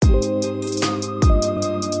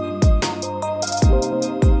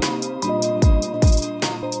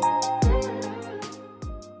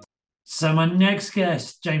So my next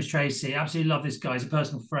guest, James Tracy, absolutely love this guy. He's a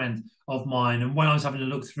personal friend of mine. And when I was having a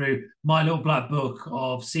look through my little black book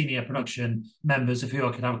of senior production members of who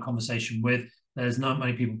I could have a conversation with, there's not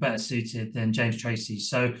many people better suited than James Tracy.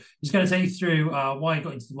 So he's going to take you through why he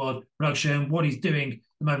got into the world of production, what he's doing at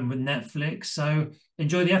the moment with Netflix. So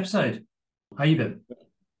enjoy the episode. How you been?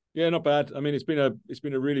 Yeah, not bad. I mean, it's been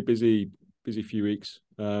a really busy few weeks.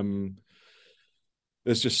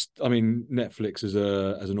 There's just, I mean, Netflix as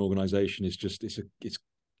an organization is just it's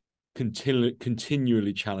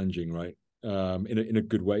continually challenging, right? In a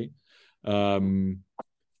good way. Um,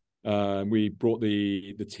 we brought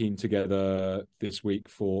the team together this week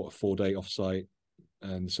for a 4-day offsite,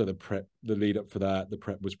 and so the lead up for that, the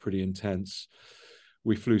prep was pretty intense.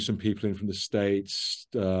 We flew some people in from the States,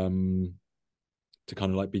 to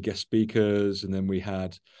kind of like be guest speakers, and then we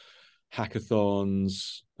had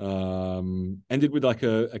hackathons. Ended with like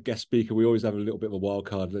a guest speaker. We always have a little bit of a wild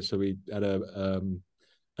card, so we had an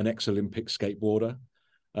ex-Olympic skateboarder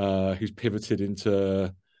who's pivoted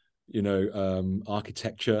into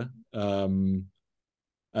architecture, and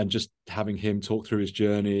just having him talk through his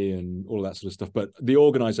journey and all of that sort of stuff. But the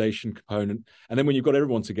organization component, and then when you've got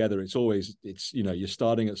everyone together, it's you're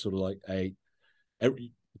starting at sort of like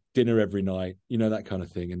dinner every night, that kind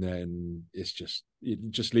of thing. And then it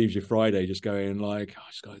just leaves you Friday just going like, I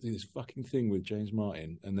just got to do this fucking thing with James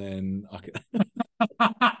Martin. And then I can.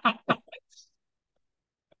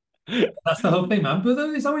 That's the whole thing, man. But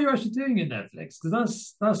is that what you're actually doing in Netflix?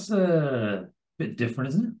 Because that's a bit different,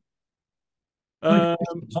 isn't it? Kind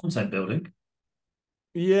Um, of content building.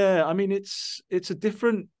 yeah, I mean, it's a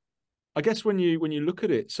different, I guess when you look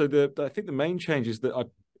at it. So I think the main change is that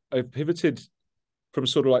I've pivoted from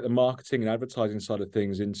sort of like the marketing and advertising side of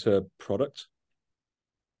things into product,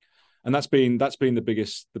 and that's been the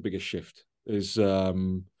biggest shift. Is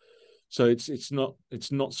So it's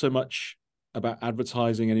not so much about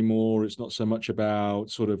advertising anymore. It's not so much about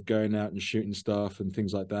sort of going out and shooting stuff and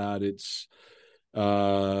things like that.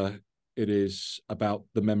 Uh it is about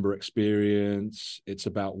the member experience. It's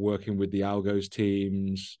about working with the algos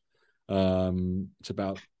teams. It's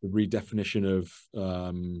about the redefinition of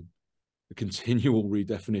the continual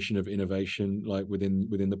redefinition of innovation, like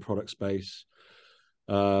within the product space.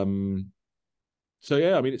 Um, so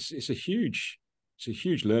yeah, I mean, it's a huge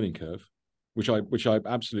learning curve, which I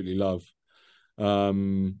absolutely love.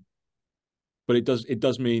 Um, but it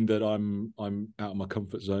does mean that I'm out of my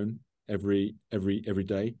comfort zone every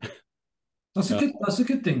day. uh, That's a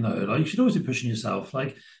good thing though. Like you should always be pushing yourself.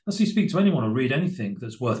 Like as you speak to anyone or read anything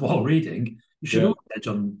that's worthwhile reading, you should yeah, always edge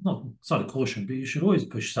on not side of caution, but you should always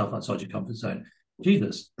push yourself outside your comfort zone.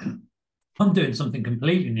 Jesus, I'm doing something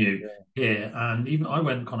completely new here, and even I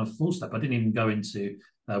went kind of full step. I didn't even go into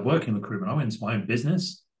working recruitment. I went into my own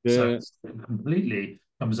business, so yeah, it's completely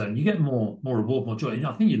comfort zone. You get more reward, more joy. And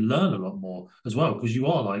I think you learn a lot more as well because you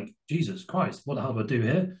are like, Jesus Christ, what the hell do I do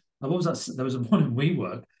here? Like, what was that? There was a one in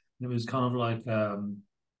WeWork. It was kind of like,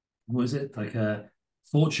 what was it? Like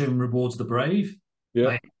fortune rewards the brave. yeah.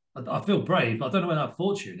 Like, I feel brave, but I don't know where that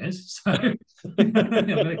fortune is. So I'm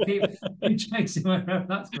going to keep chasing wherever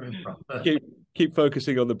that's coming from. But Keep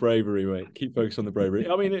focusing on the bravery, mate. Keep focusing on the bravery.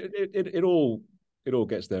 I mean, it all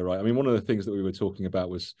gets there, right? I mean, one of the things that we were talking about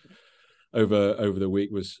was over the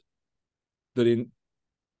week was that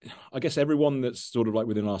I guess everyone that's sort of like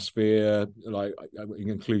within our sphere, like I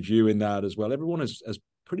include you in that as well. Everyone has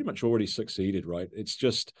pretty much already succeeded, right?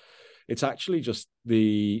 It's actually just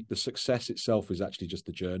the success itself is actually just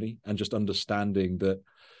the journey, and just understanding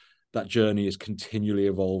that journey is continually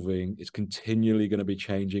evolving. It's continually going to be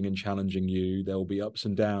changing and challenging you. There will be ups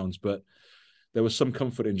and downs, but there was some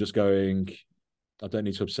comfort in just going, I don't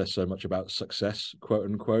need to obsess so much about success, quote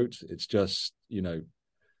unquote. It's just,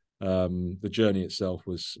 the journey itself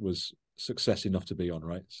was success enough to be on,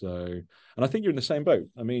 right? So, and I think you're in the same boat.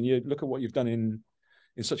 I mean, you look at what you've done in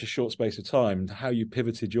such a short space of time, how you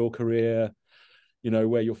pivoted your career,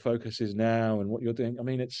 where your focus is now and what you're doing. I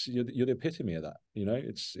mean, you're the epitome of that.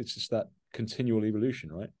 It's just that continual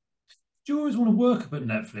evolution, right? do you always want to work up at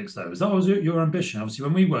Netflix though? Is that always your ambition? Obviously,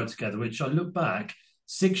 when we worked together, which I look back,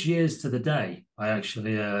 6 years to the day, I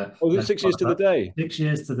actually Oh, 6 years to the that. day. 6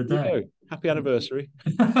 years to the There you day. go. Happy anniversary.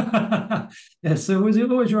 Yeah, so was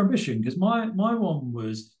it always your ambition? Because my one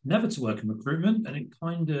was never to work in recruitment, and it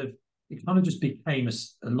kind of just became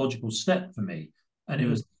a logical step for me. And it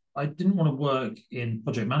Mm. was I didn't want to work in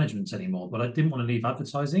project management anymore, but I didn't want to leave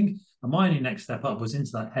advertising. And my only next step up was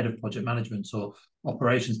into that head of project management or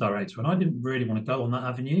operations director, and I didn't really want to go on that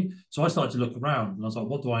avenue. So I started to look around, and I was like,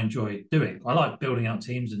 what do I enjoy doing? I like building out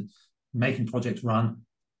teams and making projects run.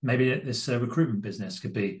 Maybe this recruitment business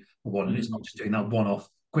could be one, and it's not just doing that one-off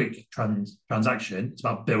quick transaction. It's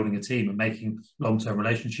about building a team and making long-term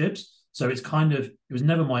relationships. So it's kind of, it was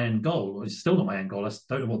never my end goal. It's still not my end goal. I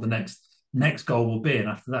don't know what the next goal will be. And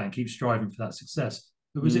after that, and keep striving for that success.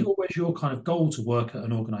 But was it Mm. always your kind of goal to work at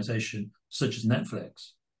an organization such as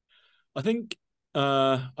Netflix? I think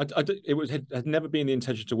had never been the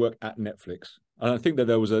intention to work at Netflix. And I think that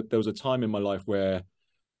there was a time in my life where,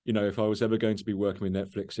 if I was ever going to be working with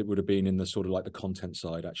Netflix, it would have been in the sort of like the content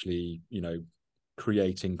side, actually,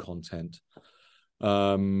 creating content.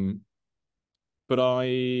 Um, but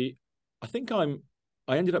I think I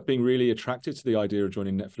ended up being really attracted to the idea of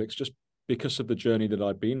joining Netflix just because of the journey that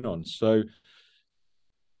I'd been on. So,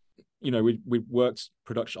 we worked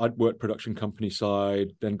production. I'd worked production company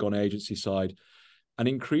side, then gone agency side, and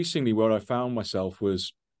increasingly where I found myself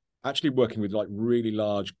was actually working with like really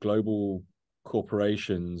large global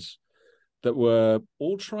corporations that were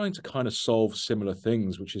all trying to kind of solve similar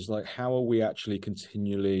things, which is like, how are we actually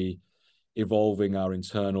continually evolving our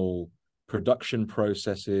internal production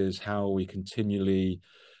processes? How are we continually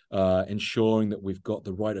ensuring that we've got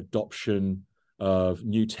the right adoption of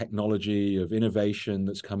new technology, of innovation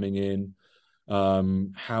that's coming in? How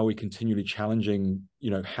are we continually challenging,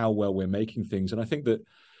 how well we're making things? And I think that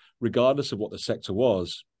regardless of what the sector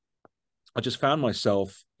was, I just found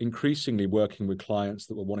myself increasingly working with clients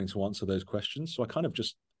that were wanting to answer those questions. So I kind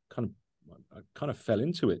of fell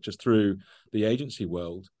into it just through the agency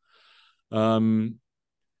world. And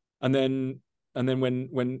then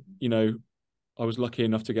when I was lucky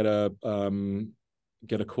enough to get a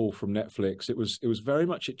call from Netflix, it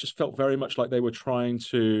just felt very much like they were trying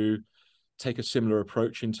to take a similar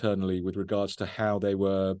approach internally with regards to how they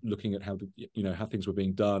were looking at how things were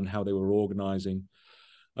being done, how they were organizing.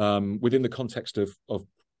 Within the context of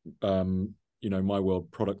my world,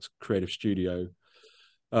 product creative studio.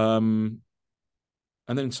 And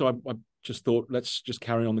then so I just thought, let's just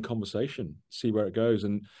carry on the conversation, see where it goes.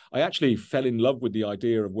 And I actually fell in love with the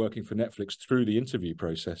idea of working for Netflix through the interview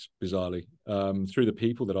process, bizarrely, through the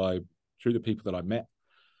people that I met.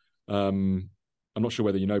 I'm not sure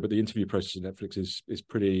whether you know, but the interview process at Netflix is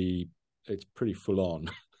pretty full on.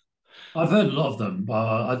 I've heard a lot of them,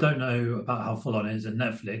 but I don't know about how full on it is at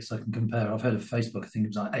Netflix. I can compare. I've heard of Facebook. I think it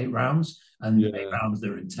was like 8 rounds, and eight Yeah, rounds that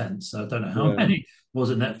are intense. So I don't know how yeah. many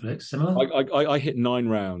was at Netflix. Similar. I hit 9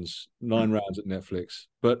 rounds at Netflix.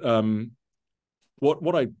 But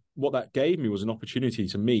what that gave me was an opportunity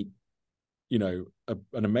to meet, an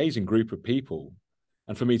amazing group of people,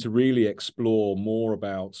 and for me to really explore more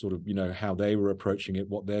about sort of, how they were approaching it,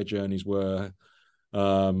 what their journeys were.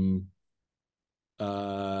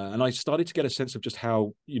 And I started to get a sense of just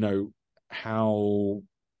how I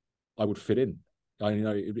would fit in.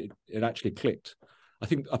 It actually clicked. I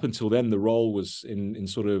think up until then, the role was in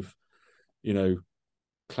sort of,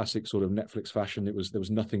 classic sort of Netflix fashion. There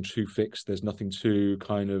was nothing too fixed. There's nothing too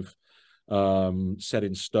kind of set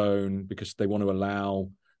in stone, because they want to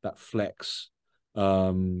allow that flex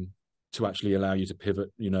to actually allow you to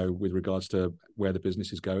pivot, with regards to where the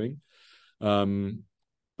business is going.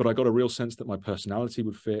 But I got a real sense that my personality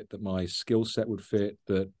would fit, that my skill set would fit,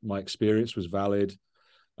 that my experience was valid,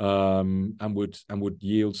 and would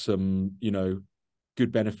yield some,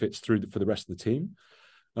 good benefits for the rest of the team.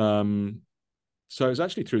 So it was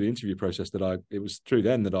actually through the interview process it was through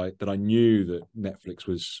then that I knew that Netflix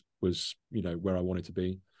was where I wanted to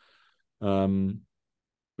be. But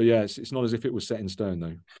yeah, it's not as if it was set in stone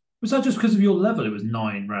though. Was that just because of your level? It was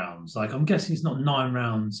 9 rounds. Like I'm guessing it's not 9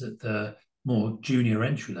 rounds at the more junior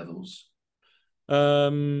entry levels.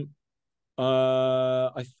 Um,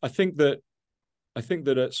 I think that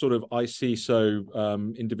at sort of IC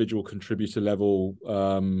individual contributor level,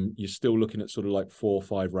 you're still looking at sort of like 4 or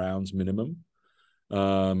 5 rounds minimum.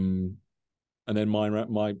 And then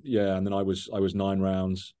and then I was 9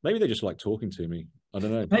 rounds. Maybe they just like talking to me. I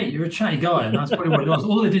don't know. Hey, you're a chatty guy, and that's probably what it was.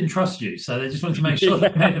 All they didn't trust you, so they just wanted to make sure they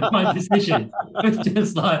made the right decision. It's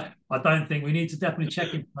just like, I don't think we need to definitely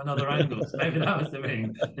check it from another angle. So maybe that was the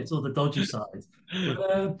thing. It's all the dodgy side.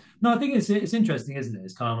 But no, I think it's interesting, isn't it?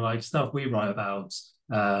 It's kind of like stuff we write about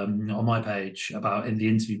on my page about in the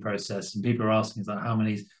interview process, and people are asking, like, how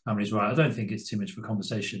many's right. I don't think it's too much for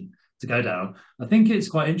conversation to go down. I think it's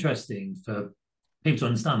quite interesting for people to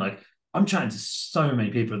understand, like, I'm chatting to so many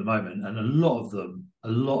people at the moment, and a lot of them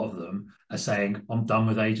are saying, I'm done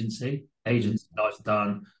with agency. Agency life's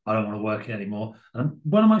done. I don't want to work it anymore. And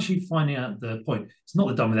when I'm actually finding out the point, it's not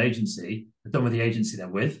they're done with agency, they're done with the agency they're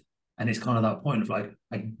with. And it's kind of that point of like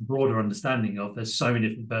a broader understanding of there's so many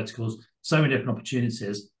different verticals, so many different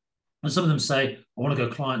opportunities. And some of them say, I want to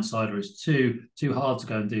go client side, or it's too hard to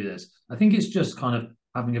go and do this. I think it's just kind of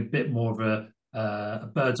having a bit more of a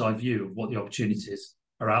bird's eye view of what the opportunities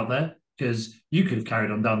are out there, because you could have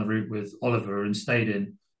carried on down the route with Oliver and stayed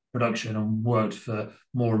in production and worked for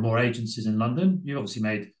more and more agencies in London. You obviously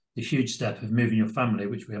made the huge step of moving your family,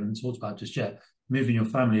 which we haven't talked about just yet, moving your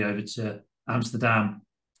family over to Amsterdam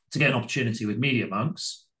to get an opportunity with Media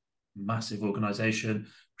Monks, massive organisation,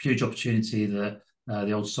 huge opportunity, the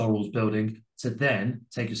old Sorrells building, to then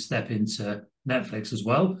take a step into Netflix as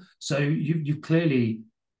well. So you clearly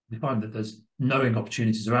find that there's knowing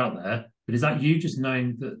opportunities are out there, but is that you just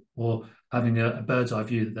knowing that, or having a bird's eye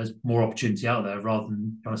view that there's more opportunity out there rather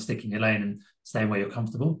than trying to stick in your lane and staying where you're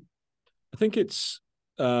comfortable? I think it's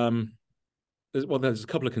there's a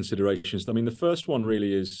couple of considerations. I mean, the first one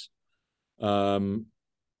really is um,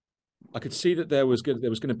 I could see that there was going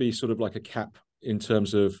to be sort of like a cap in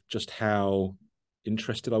terms of just how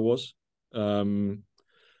interested I was.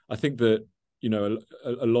 I think that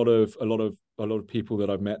a lot of people that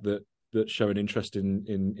I've met that show an interest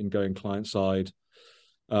in going client side,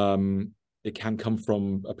 it can come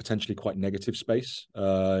from a potentially quite negative space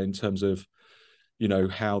in terms of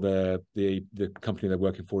how the company they're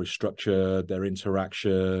working for is structured, their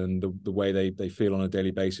interaction, the way they feel on a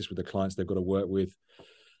daily basis with the clients they've got to work with.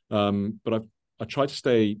 But I tried to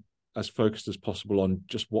stay as focused as possible on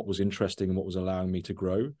just what was interesting and what was allowing me to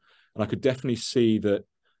grow. And I could definitely see that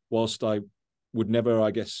whilst I would never,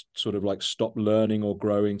 I guess, sort of like stop learning or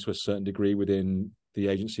growing to a certain degree within the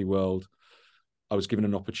agency world, I was given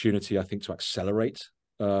an opportunity, I think, to accelerate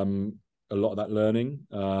a lot of that learning.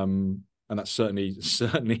 And that certainly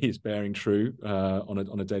is bearing true on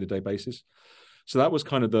a day-to-day basis. So that was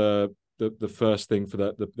kind of the first thing for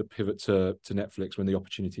the pivot to Netflix when the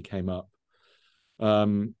opportunity came up.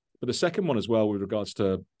 But the second one as well, with regards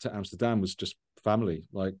to Amsterdam, was just family.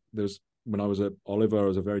 Like when I was at Oliver, I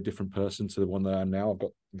was a very different person to the one that I am now. I've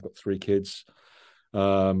got 3 kids.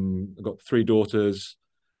 I've got 3 daughters,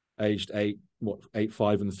 aged 8,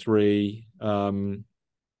 5, and 3.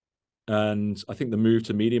 And I think the move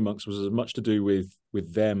to Media Monks was as much to do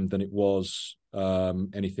with them than it was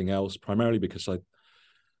anything else. Primarily because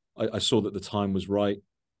I saw that the time was right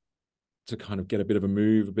to kind of get a bit of a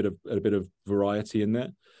move, a bit of variety in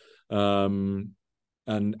there.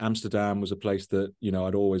 And Amsterdam was a place that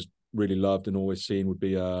I'd always really loved and always seen would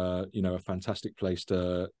be a fantastic place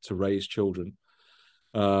to raise children.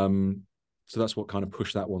 So that's what kind of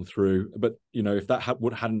pushed that one through. But if that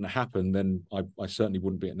hadn't happened, then I certainly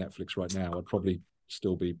wouldn't be at Netflix right now. I'd probably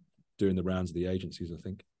still be doing the rounds of the agencies, I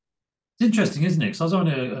think. It's interesting, isn't it? Because I was on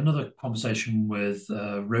another conversation with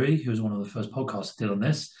Rui, who was one of the first podcasts I did on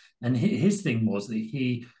this, and his thing was that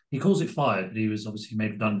he calls it fired, but he was obviously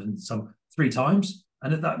made redundant some 3 times,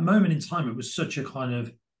 and at that moment in time, it was such a kind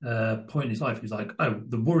of point in his life. He was like, "Oh,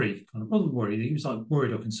 the worry, kind of, well, the worry." He was like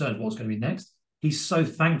worried or concerned what's going to be next. He's so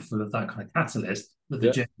thankful of that kind of catalyst that the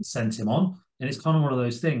Yeah, journey sent him on, and it's kind of one of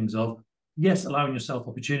those things of, yes, allowing yourself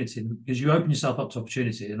opportunity, because you open yourself up to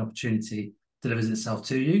opportunity, and opportunity delivers itself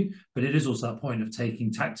to you. But it is also that point of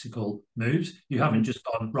taking tactical moves. You haven't just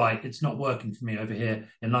gone, right, it's not working for me over here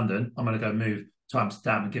in London, I'm going to go move to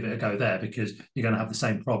Amsterdam and give it a go there, because you're going to have the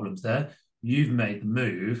same problems there. You've made the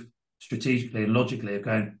move strategically and logically of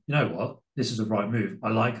going, you know what, this is a right move. I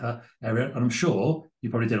like that area. And I'm sure you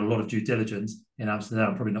probably did a lot of due diligence in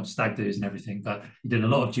Amsterdam, probably not stag do's and everything, but you did a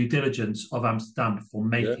lot of due diligence of Amsterdam before yeah,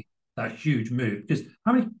 making that huge move. Because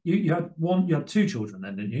how many you had 2 children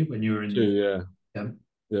then, didn't you, when you were in 2, yeah, um,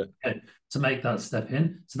 yeah, to make that step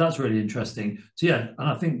in? So that's really interesting. So yeah, and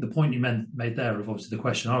I think the point you made there of obviously the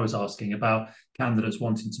question I was asking about candidates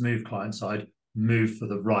wanting to move client side, move for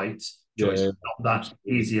the right choice, yeah, not that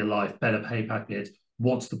absolutely. easier life, better pay packet.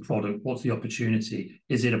 What's the product? What's the opportunity?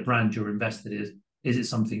 Is it a brand you're invested in? Is it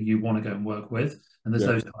something you want to go and work with? And there's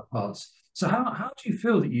Yeah. those kind of parts. So how do you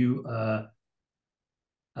feel that you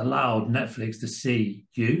allowed Netflix to see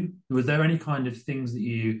you? Was there any kind of things that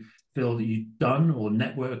you feel that you'd done, or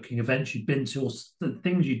networking events you'd been to, or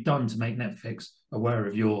things you'd done to make Netflix aware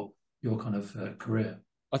of your kind of career?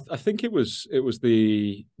 I think it was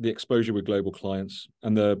the exposure with global clients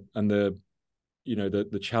and the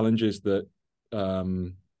challenges that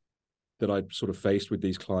I sort of faced with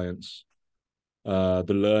these clients, the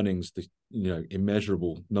learnings, the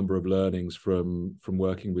immeasurable number of learnings from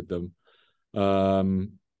working with them,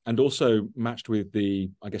 and also matched with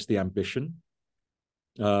I guess the ambition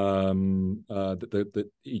that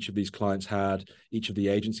each of these clients had, each of the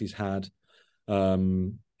agencies had. I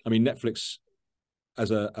mean, Netflix as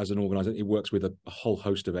an organizer, it works with a whole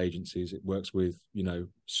host of agencies. It works with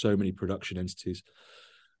so many production entities,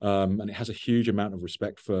 and it has a huge amount of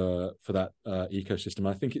respect for that ecosystem.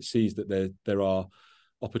 I think it sees that there are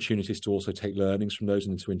opportunities to also take learnings from those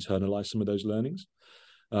and to internalize some of those learnings.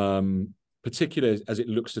 particularly as it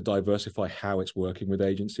looks to diversify how it's working with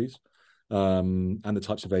agencies, and the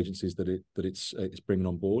types of agencies that it's bringing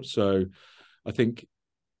on board. So I think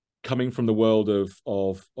coming from the world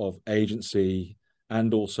of agency,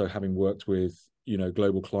 and also having worked with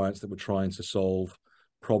global clients that were trying to solve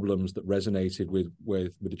problems that resonated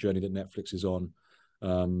with the journey that Netflix is on,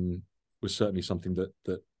 was certainly something that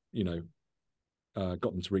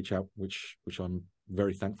got them to reach out, which I'm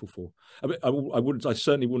very thankful for. I mean, I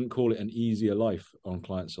certainly wouldn't call it an easier life on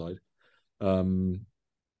client side.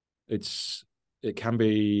 It can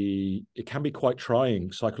be quite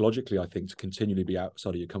trying psychologically, I think, to continually be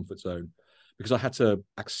outside of your comfort zone, because I had to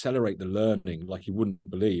accelerate the learning like you wouldn't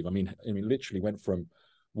believe. I mean, literally went from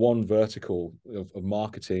one vertical of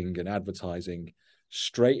marketing and advertising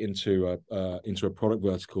straight into a product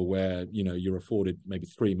vertical where you're afforded maybe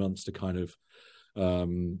 3 months to kind of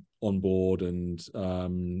onboard and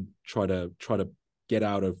try to get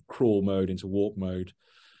out of crawl mode into walk mode.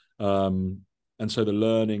 And so the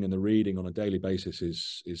learning and the reading on a daily basis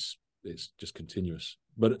is just continuous.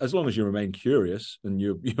 But as long as you remain curious and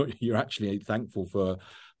you're actually thankful for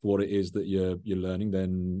what it is that you're learning,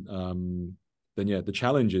 then yeah, the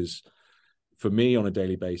challenge is for me on a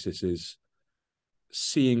daily basis is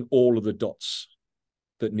seeing all of the dots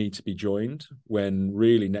that need to be joined, when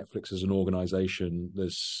really Netflix as an organization,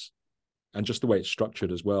 and just the way it's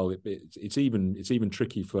structured as well, it's even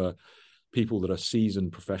tricky for people that are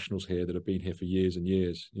seasoned professionals here that have been here for years and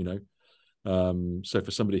years, so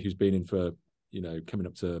for somebody who's been in for coming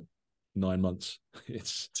up to 9 months,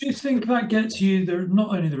 it's Do you think that gets you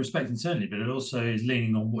not only the respect internally, but it also is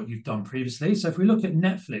leaning on what you've done previously? So if we look at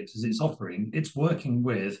Netflix as its offering, it's working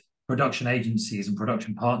with production agencies and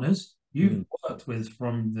production partners. You've worked with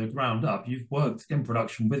from the ground up. You've worked in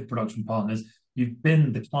production with production partners. You've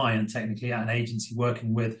been the client technically at an agency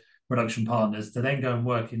working with production partners to then go and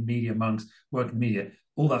work in media amongst work in media,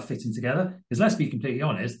 all that fitting together. Because let's be completely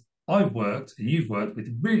honest, I've worked and you've worked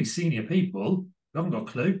with really senior people who haven't got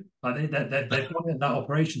a clue. Like they've gone at that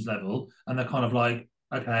operations level and they're kind of like,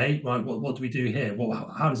 okay, right, what do we do here?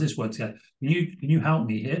 How does this work together? Can you help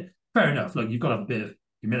me here? Fair enough. Look, you've got to have a bit of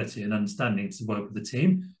humility and understanding to work with the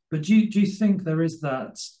team. But do you think there is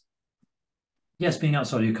that, yes, being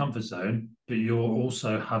outside of your comfort zone, but you're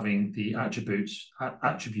also having the attributes at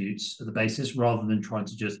the basis rather than trying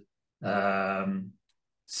to just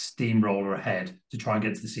steamroller ahead to try and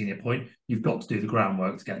get to the senior point? You've got to do the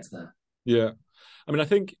groundwork to get to there. Yeah, I mean, I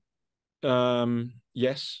think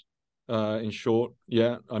yes. In short,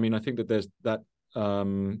 yeah. I mean, I think that there's that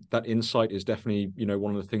insight is definitely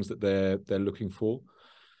one of the things that they're looking for.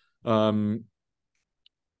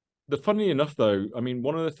 Funnily enough, though, I mean,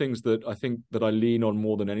 one of the things that I think that I lean on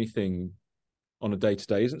more than anything on a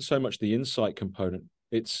day-to-day isn't so much the insight component.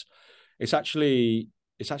 It's actually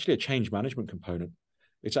a change management component.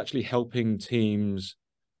 It's actually helping teams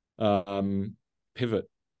pivot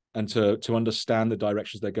and to understand the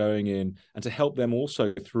directions they're going in, and to help them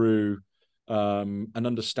also through an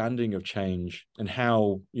understanding of change and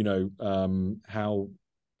how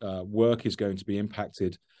work is going to be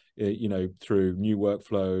impacted, through new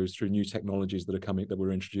workflows, through new technologies that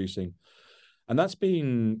we're introducing. And that's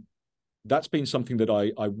been something that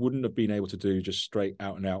I wouldn't have been able to do just straight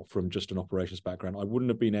out and out from just an operations background. I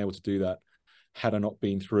wouldn't have been able to do that had I not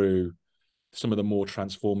been through some of the more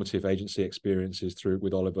transformative agency experiences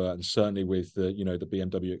with Oliver, and certainly with the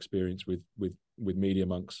BMW experience with Media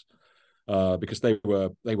Monks, because they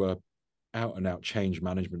were out and out change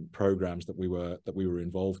management programs that we were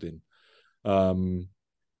involved in.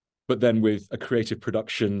 But then with a creative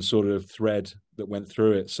production sort of thread that went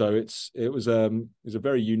through it. So it was a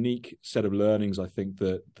very unique set of learnings, I think,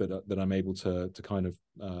 that I'm able to kind of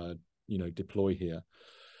deploy here.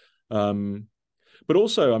 But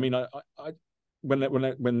also, I mean,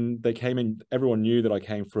 when they came in, everyone knew that I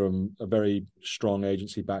came from a very strong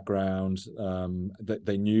agency background. That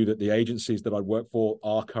they knew that the agencies that I work for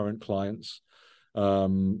are current clients for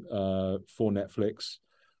Netflix.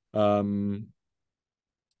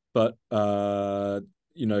 But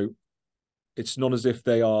it's not as if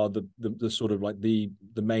they are the sort of like the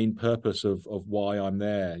main purpose of why I'm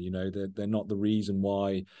there. They're not the reason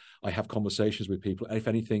why I have conversations with people. And if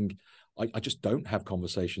anything, I just don't have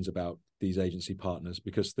conversations about these agency partners,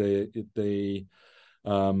 because the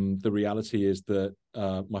reality is that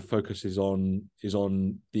my focus is on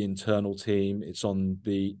the internal team. It's on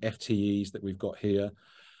the FTEs that we've got here.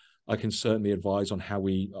 I can certainly advise on how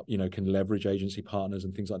we can leverage agency partners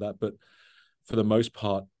and things like that. But for the most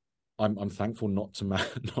part, I'm thankful not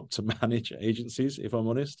to manage agencies, if I'm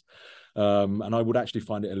honest. And I would actually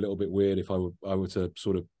find it a little bit weird if I were to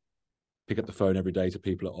sort of pick up the phone every day to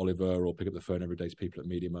people at Oliver or pick up the phone every day to people at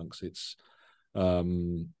Media Monks. It's I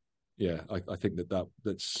think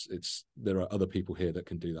there are other people here that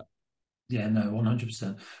can do that. Yeah, no,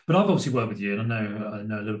 100%. But I've obviously worked with you, and I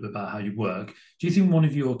know a little bit about how you work. Do you think one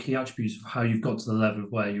of your key attributes of how you've got to the level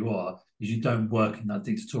of where you are is you don't work in that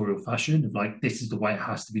dictatorial fashion of like this is the way it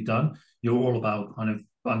has to be done? You're all about kind of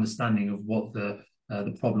understanding of what the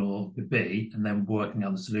problem would be, and then working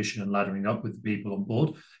out the solution and laddering up with the people on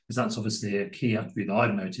board. Because that's obviously a key attribute that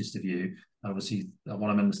I've noticed of you. Obviously, what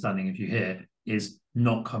I'm understanding of you here is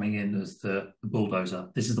not coming in as the bulldozer.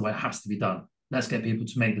 This is the way it has to be done. Let's get people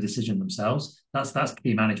to make the decision themselves. That's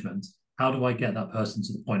key management. How do I get that person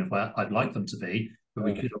to the point of where I'd like them to be, but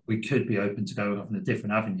we could be open to going off in a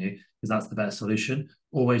different avenue because that's the better solution.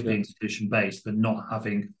 Always being solution based, but not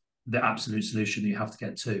having the absolute solution that you have to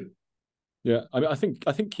get to. Yeah, I mean,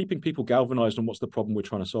 I think keeping people galvanized on what's the problem we're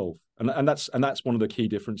trying to solve, and that's one of the key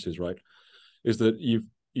differences, right? Is that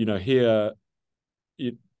here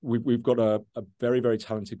we've got a very, very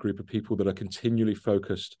talented group of people that are continually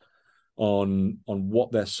focused on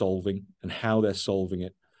what they're solving and how they're solving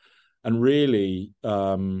it. And really,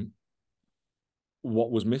 what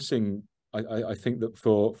was missing, I think that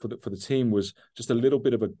for the team was just a little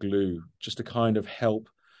bit of a glue, just to kind of help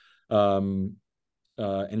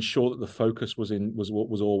ensure that the focus was what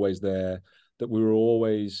was always there, that we were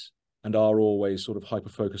always and are always sort of hyper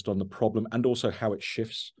focused on the problem and also how it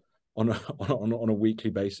shifts on a weekly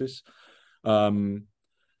basis.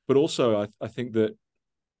 But also, I think that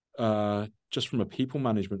just from a people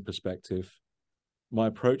management perspective, my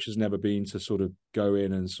approach has never been to sort of go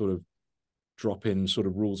in and sort of drop in sort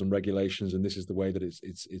of rules and regulations and this is the way that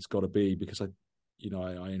it's got to be, because I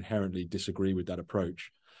inherently disagree with that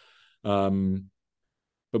approach.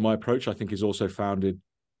 But my approach, I think, is also founded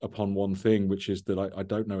upon one thing, which is that I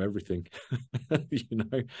don't know everything.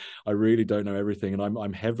 I really don't know everything, and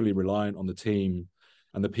I'm heavily reliant on the team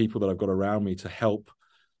and the people that I've got around me to help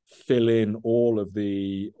fill in all of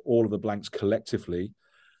the blanks collectively.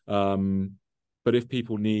 But if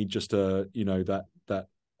people need just that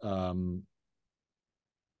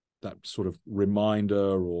sort of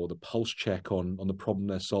reminder or the pulse check on the problem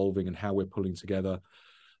they're solving and how we're pulling together,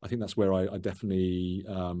 I think that's where I definitely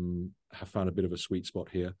have found a bit of a sweet spot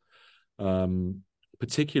here,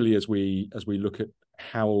 particularly as we look at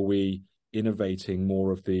how are we innovating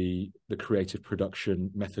more of the creative production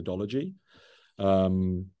methodology.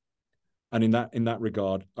 And in that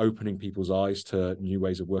regard, opening people's eyes to new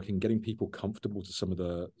ways of working, getting people comfortable to some of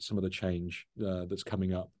the change that's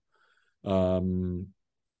coming up,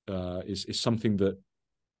 is something that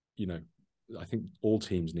I think all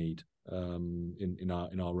teams need in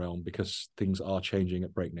our realm, because things are changing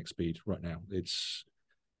at breakneck speed right now. It's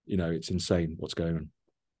insane what's going on.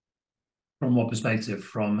 From what perspective?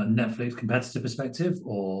 From a Netflix competitor perspective,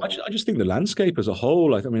 or I just think the landscape as a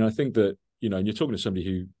whole. I mean, I think that and you're talking to somebody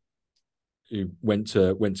who went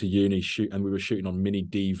to uni and we were shooting on mini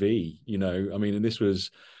DV. I mean, and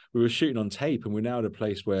we were shooting on tape, and we're now at a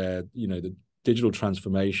place where the digital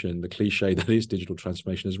transformation, the cliche that is digital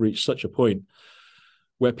transformation, has reached such a point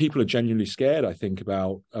where people are genuinely scared, I think,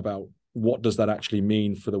 about what does that actually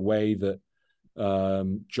mean for the way that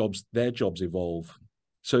their jobs evolve.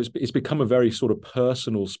 So it's become a very sort of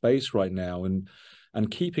personal space right now, and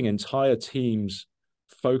keeping entire teams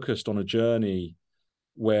focused on a journey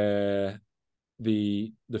where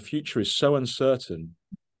the future is so uncertain,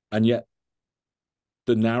 and yet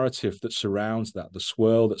the narrative that surrounds that, the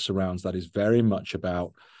swirl that surrounds that, is very much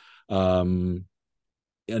about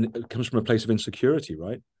and it comes from a place of insecurity,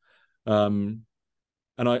 right? And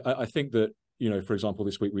I think that, for example,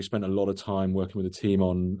 this week we spent a lot of time working with a team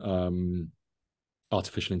on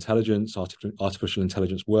artificial intelligence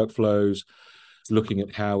workflows, looking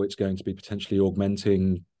at how it's going to be potentially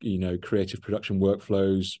augmenting, creative production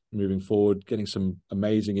workflows moving forward, getting some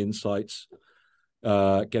amazing insights,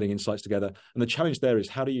 getting insights together. And the challenge there is,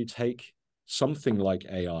 how do you take something like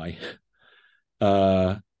AI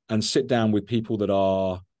and sit down with people that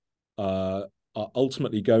are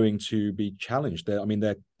ultimately going to be challenged?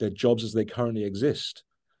 Their jobs as they currently exist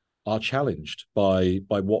are challenged by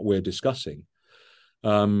what we're discussing.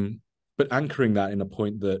 But anchoring that in a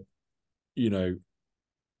point that,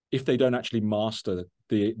 if they don't actually master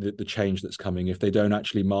the change that's coming, if they don't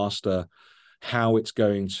actually master how it's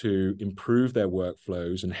going to improve their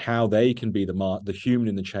workflows and how they can be the human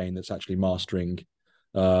in the chain that's actually mastering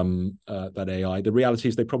that AI, the reality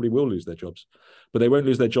is they probably will lose their jobs, but they won't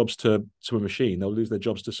lose their jobs to a machine. They'll lose their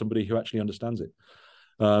jobs to somebody who actually understands it.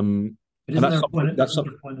 But And isn't that's there a something point? that's Isn't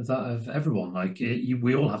there something. a point of that of everyone?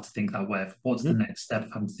 We all have to think that way. What's the next step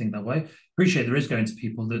of having to think that way? Appreciate there is going to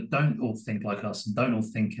people that don't all think like us and don't all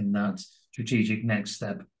think in that strategic next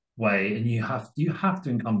step way, and you have to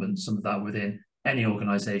incumbent some of that within any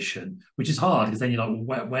organization, which is hard because then you're like,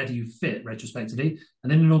 well, where do you fit retrospectively?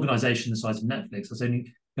 And in an organization the size of Netflix, that's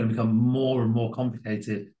only going to become more and more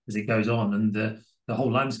complicated as it goes on, and the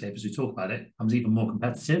whole landscape as we talk about it becomes even more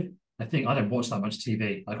competitive. I think I don't watch that much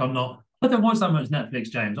TV. Like I don't watch that much Netflix,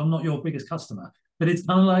 James. I'm not your biggest customer, but it's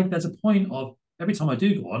kind of like there's a point of every time I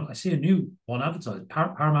do go on, I see a new one advertised.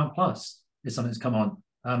 Paramount Plus is something that's come on.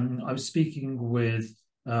 I was speaking with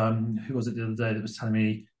who was it the other day that was telling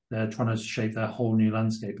me they're trying to shape their whole new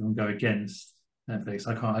landscape and go against Netflix.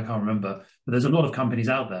 I can't remember, but there's a lot of companies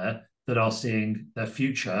out there that are seeing their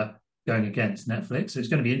future going against Netflix. So it's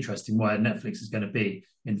going to be interesting where Netflix is going to be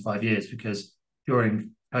in 5 years because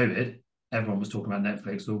during COVID, everyone was talking about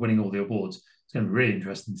Netflix. We're winning all the awards. It's going to be really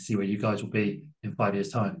interesting to see where you guys will be in 5 years'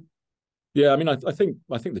 time. Yeah, I mean, I think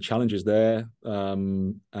the challenge is there,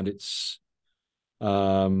 and it's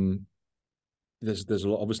there's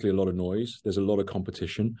obviously a lot of noise. There's a lot of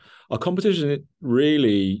competition. Our competition, it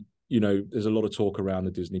really, there's a lot of talk around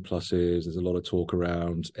the Disney Pluses. There's a lot of talk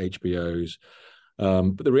around HBOs,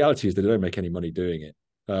 but the reality is they don't make any money doing it.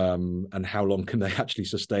 And how long can they actually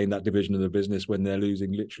sustain that division of the business when they're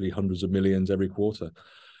losing literally hundreds of millions every quarter?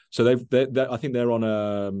 So I think they're on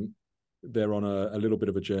a little bit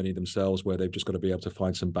of a journey themselves where they've just got to be able to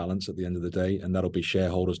find some balance at the end of the day, and that'll be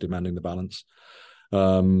shareholders demanding the balance.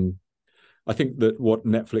 I think that what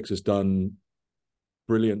Netflix has done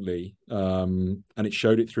brilliantly, and it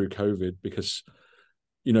showed it through COVID because,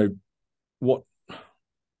 you know, what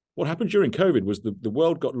what happened during COVID was the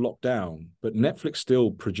world got locked down, but Netflix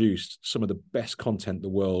still produced some of the best content the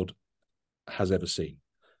world has ever seen.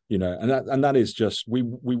 And that is just we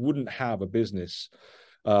wouldn't have a business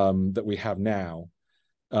that we have now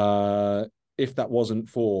if that wasn't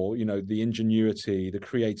for the ingenuity, the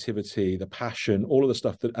creativity, the passion, all of the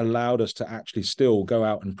stuff that allowed us to actually still go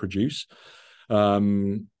out and produce.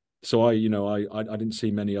 So I didn't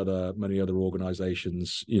see many other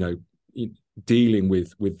organizations dealing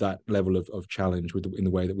with that level of challenge in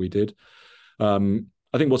the way that we did.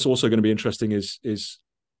 I think what's also going to be interesting is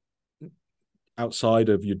outside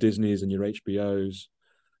of your Disneys and your HBOs,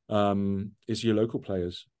 is your local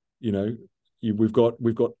players. We've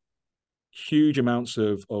got huge amounts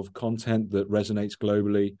of content that resonates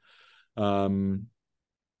globally.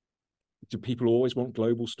 Do people always want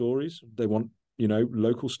global stories? They want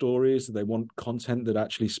local stories. They want content that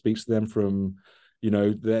actually speaks to them from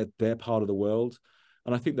their part of the world.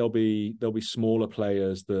 And I think there'll be smaller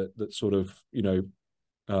players that sort of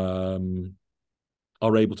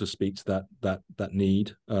are able to speak to that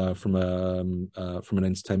need from an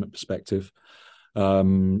entertainment perspective,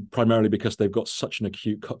 primarily because they've got such an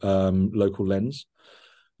acute local lens.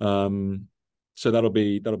 So that'll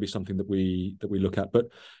be something that we look at. But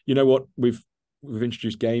you know what, we've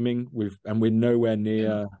introduced gaming, and we're nowhere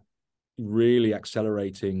near really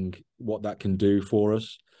accelerating what that can do for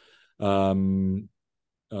us.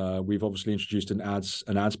 We've obviously introduced an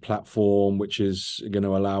ads platform, which is going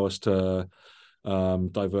to allow us to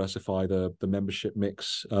diversify the membership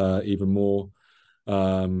mix even more.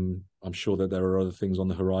 I'm sure that there are other things on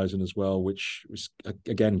the horizon as well, which is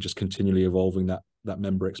again just continually evolving that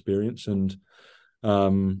member experience. And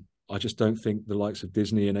I just don't think the likes of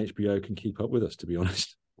Disney and HBO can keep up with us, to be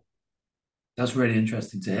honest. That's really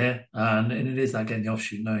interesting to hear, and it is that getting the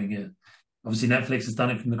offshoot, knowing it. Obviously, Netflix has done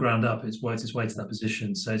it from the ground up. It's worked its way to that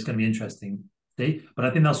position, so it's going to be interesting. See, but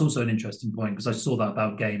I think that's also an interesting point because I saw that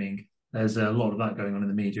about gaming. There's a lot of that going on in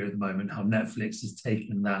the media at the moment. How Netflix has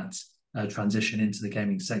taken that transition into the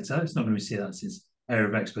gaming sector. It's not going to see that as its area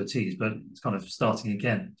of expertise, but it's kind of starting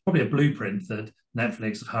again. It's probably a blueprint that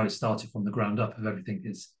Netflix of how it started from the ground up of everything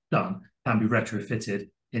it's done can be retrofitted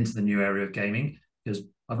into the new area of gaming. Because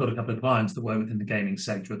I've got a couple of clients that work within the gaming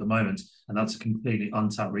sector at the moment, and that's a completely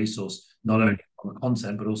untapped resource, not only from a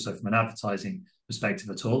content, but also from an advertising perspective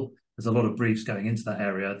at all. There's a lot of briefs going into that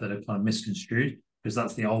area that are kind of misconstrued because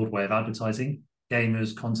that's the old way of advertising.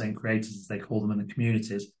 Gamers, content creators, as they call them, and the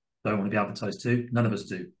communities don't want to be advertised to. None of us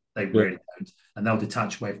do. They Yeah. really don't. And they'll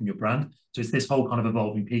detach away from your brand. So it's this whole kind of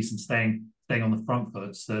evolving piece and staying on the front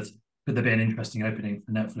foot. So that could there be an interesting opening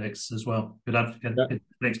for Netflix as well? Could Yeah.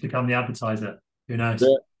 Netflix become the advertiser? Who knows?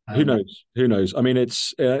 Yeah. Who Um, knows? Who knows? I mean,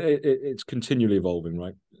 it's continually evolving,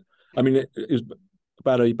 right? I mean, it was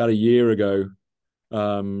about a year ago.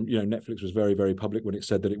 Netflix was very, very public when it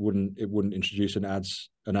said that it wouldn't introduce an ads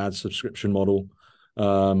subscription model.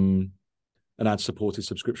 an ad-supported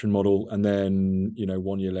subscription model, and then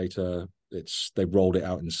 1 year later, they've rolled it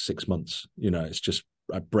out in 6 months. It's just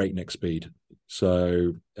at breakneck speed.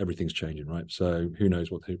 So everything's changing, right? So who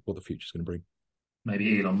knows what the future's going to bring?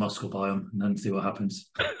 Maybe Elon Musk will buy them and then see what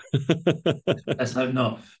happens. Let's hope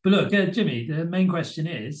not. But look, Jimmy, the main question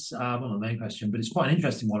is, well, not the main question, but it's quite an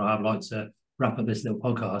interesting one. I'd like to wrap up this little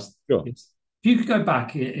podcast. Sure. If you could go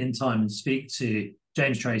back in time and speak to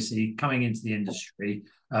James Tracy coming into the industry,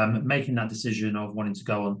 making that decision of wanting to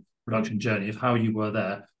go on production journey, of how you were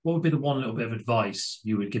there, what would be the one little bit of advice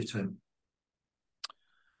you would give to him?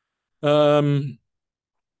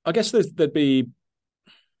 I guess there'd be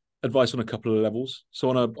advice on a couple of levels.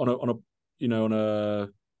 So on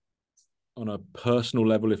a personal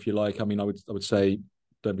level, if you like, I mean, I would say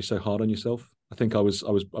don't be so hard on yourself. I think I was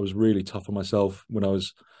really tough on myself when I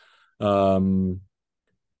was coming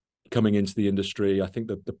into the industry. I think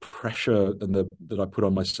that the pressure that I put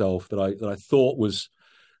on myself that I thought was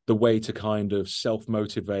the way to kind of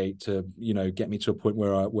self-motivate to get me to a point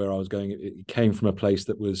where I was going, it came from a place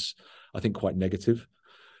that was, I think, quite negative.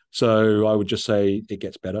 So I would just say it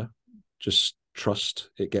gets better. Just trust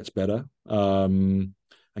it gets better, and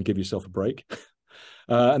give yourself a break.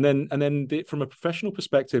 And then from a professional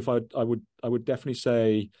perspective, I would definitely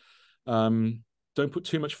say, don't put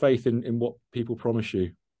too much faith in what people promise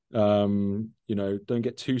you. Don't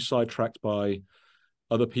get too sidetracked by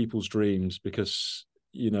other people's dreams, because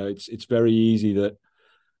it's very easy that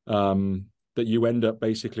you end up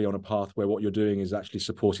basically on a path where what you're doing is actually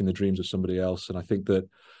supporting the dreams of somebody else. And I think that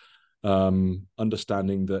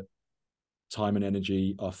understanding that time and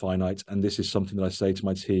energy are finite, and this is something that I say to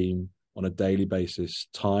my team on a daily basis,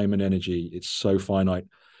 time and energy, it's so finite.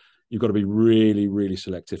 You've got to be really, really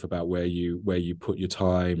selective about where you put your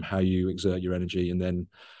time, how you exert your energy, and then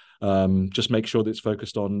just make sure that it's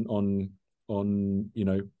focused on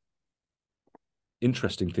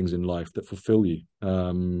interesting things in life that fulfill you,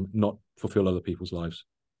 not fulfill other people's lives.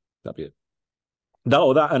 That'd be it.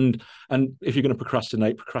 That and if you're going to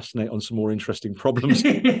procrastinate on some more interesting problems.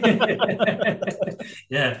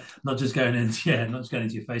 Yeah, not just going into your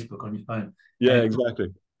Facebook on your phone. Yeah,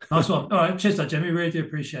 exactly. Nice one. All right, cheers, Jamie. Really do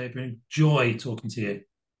appreciate it. Been a joy talking to you.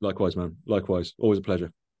 Likewise, man. Likewise. Always a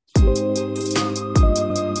pleasure.